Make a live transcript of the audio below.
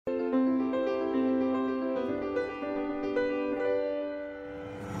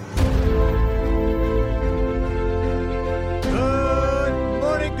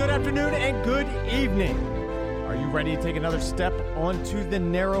and good evening. Are you ready to take another step onto the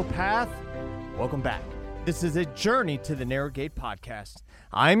narrow path? Welcome back. This is a Journey to the Narrow Gate podcast.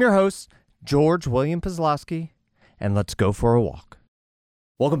 I'm your host, George William Pazlowski, and let's go for a walk.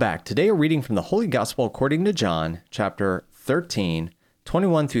 Welcome back. Today we're reading from the Holy Gospel according to John, chapter 13,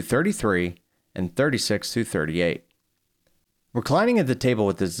 21 through 33, and 36 through 38. Reclining at the table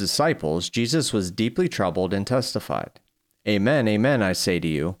with his disciples, Jesus was deeply troubled and testified, "Amen, amen, I say to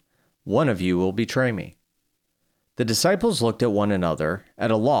you, one of you will betray me." The disciples looked at one another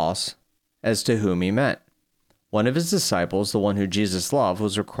at a loss as to whom he meant. One of his disciples, the one who Jesus loved,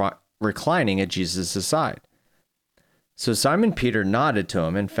 was reclining at Jesus' side. So Simon Peter nodded to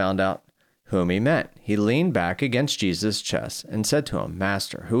him and found out whom he meant. He leaned back against Jesus' chest and said to him,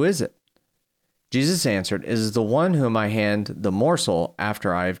 "Master, who is it?" Jesus answered, "It is the one whom I hand the morsel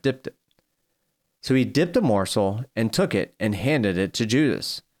after I have dipped it." So he dipped a morsel and took it and handed it to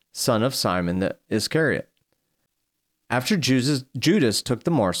Judas, son of Simon the Iscariot. After Judas took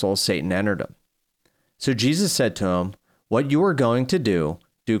the morsel, Satan entered him. So Jesus said to him, "What you are going to do,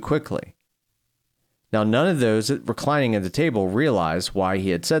 do quickly." Now none of those reclining at the table realized why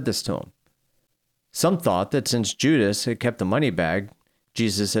he had said this to him. Some thought that since Judas had kept the money bag,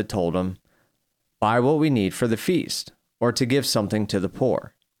 Jesus had told him, "Buy what we need for the feast, or to give something to the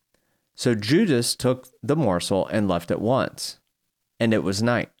poor." So Judas took the morsel and left at once, and it was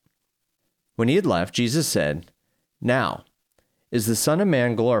night. When he had left, Jesus said, "Now is the Son of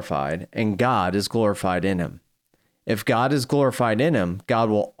Man glorified, and God is glorified in him. If God is glorified in him, God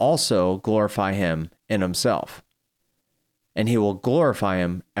will also glorify him in himself, and he will glorify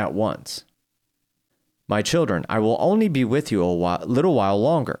him at once. My children, I will only be with you a little while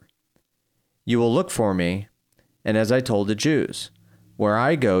longer. You will look for me, and as I told the Jews, where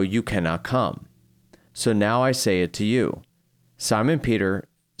I go, you cannot come. So now I say it to you." Simon Peter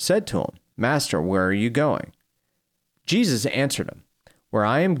said to him, "Master, where are you going?" Jesus answered him, "Where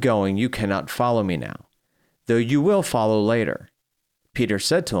I am going, you cannot follow me now, though you will follow later." Peter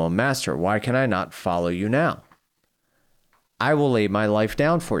said to him, "Master, why can I not follow you now? I will lay my life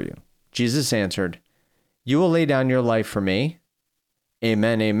down for you." Jesus answered, "You will lay down your life for me?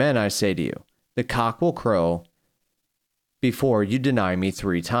 Amen, amen, I say to you, the cock will crow before you deny me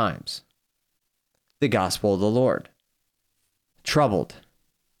 3 times. The Gospel of the Lord. Troubled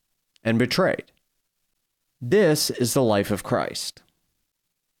and betrayed. This is the life of Christ.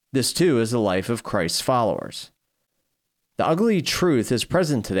 This too is the life of Christ's followers. The ugly truth is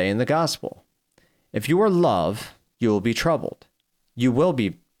present today in the gospel. If you are loved, you will be troubled. You will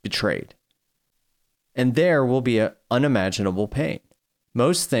be betrayed. And there will be an unimaginable pain.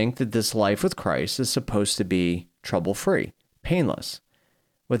 Most think that this life with Christ is supposed to be trouble-free, painless,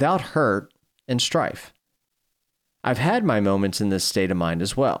 without hurt and strife. I've had my moments in this state of mind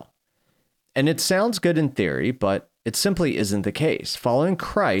as well. And it sounds good in theory, but it simply isn't the case. Following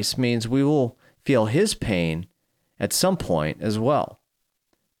Christ means we will feel his pain at some point as well.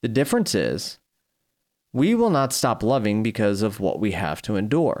 The difference is, we will not stop loving because of what we have to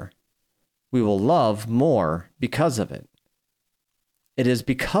endure. We will love more because of it. It is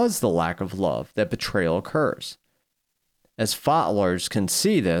because the lack of love that betrayal occurs. As followers can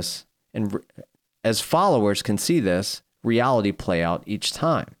see this, reality play out each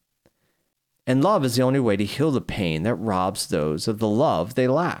time. And love is the only way to heal the pain that robs those of the love they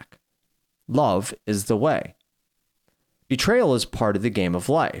lack. Love is the way. Betrayal is part of the game of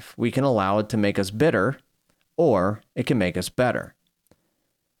life. We can allow it to make us bitter, or it can make us better.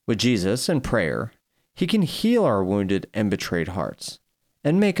 With Jesus and prayer, he can heal our wounded and betrayed hearts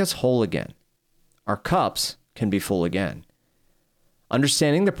and make us whole again. Our cups can be full again.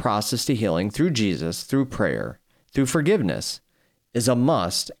 Understanding the process to healing through Jesus, through prayer, through forgiveness, is a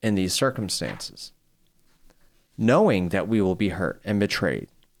must in these circumstances. Knowing that we will be hurt and betrayed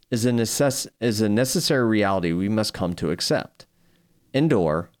is a necessary reality we must come to accept,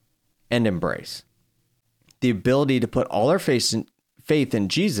 endure, and embrace. The ability to put all our faith in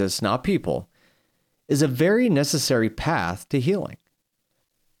Jesus, not people, is a very necessary path to healing.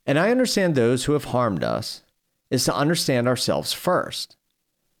 And I understand those who have harmed us is to understand ourselves first.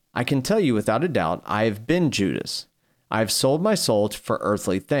 I can tell you without a doubt, I have been Judas. I have sold my soul for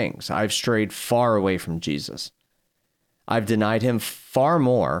earthly things. I've strayed far away from Jesus. I've denied him far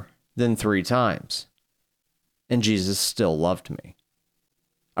more than 3 times. And Jesus still loved me.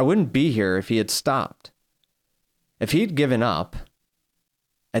 I wouldn't be here if he had stopped. If he had given up,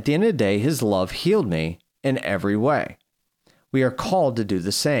 at the end of the day, his love healed me in every way. We are called to do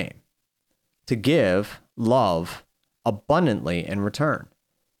the same, to give love abundantly in return.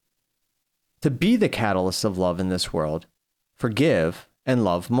 To be the catalyst of love in this world, forgive and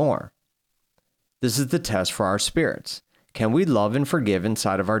love more. This is the test for our spirits. Can we love and forgive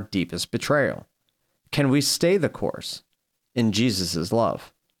inside of our deepest betrayal? Can we stay the course in Jesus'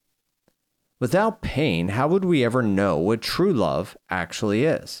 love? Without pain, how would we ever know what true love actually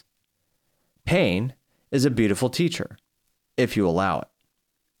is? Pain is a beautiful teacher, if you allow it.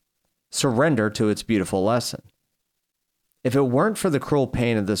 Surrender to its beautiful lesson. If it weren't for the cruel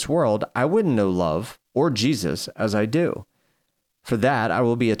pain of this world, I wouldn't know love or Jesus as I do. For that, I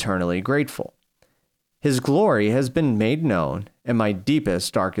will be eternally grateful. His glory has been made known in my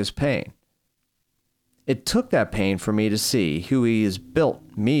deepest, darkest pain. It took that pain for me to see who he has built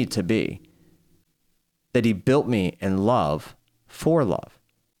me to be, that he built me in love for love.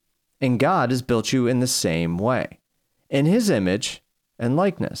 And God has built you in the same way, in his image and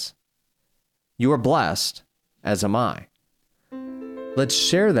likeness. You are blessed, as am I. Let's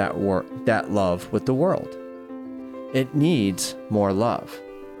share that love with the world. It needs more love.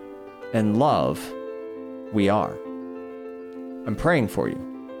 And love, we are. I'm praying for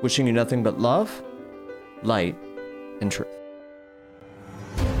you, wishing you nothing but love, light, and truth.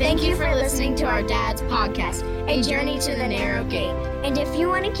 Thank you for listening to our Dad's podcast, A Journey to the Narrow Gate. And if you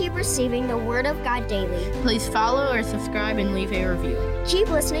want to keep receiving the Word of God daily, please follow or subscribe and leave a review. Keep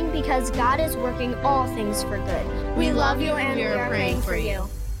listening because God is working all things for good. We love you and we are praying for you.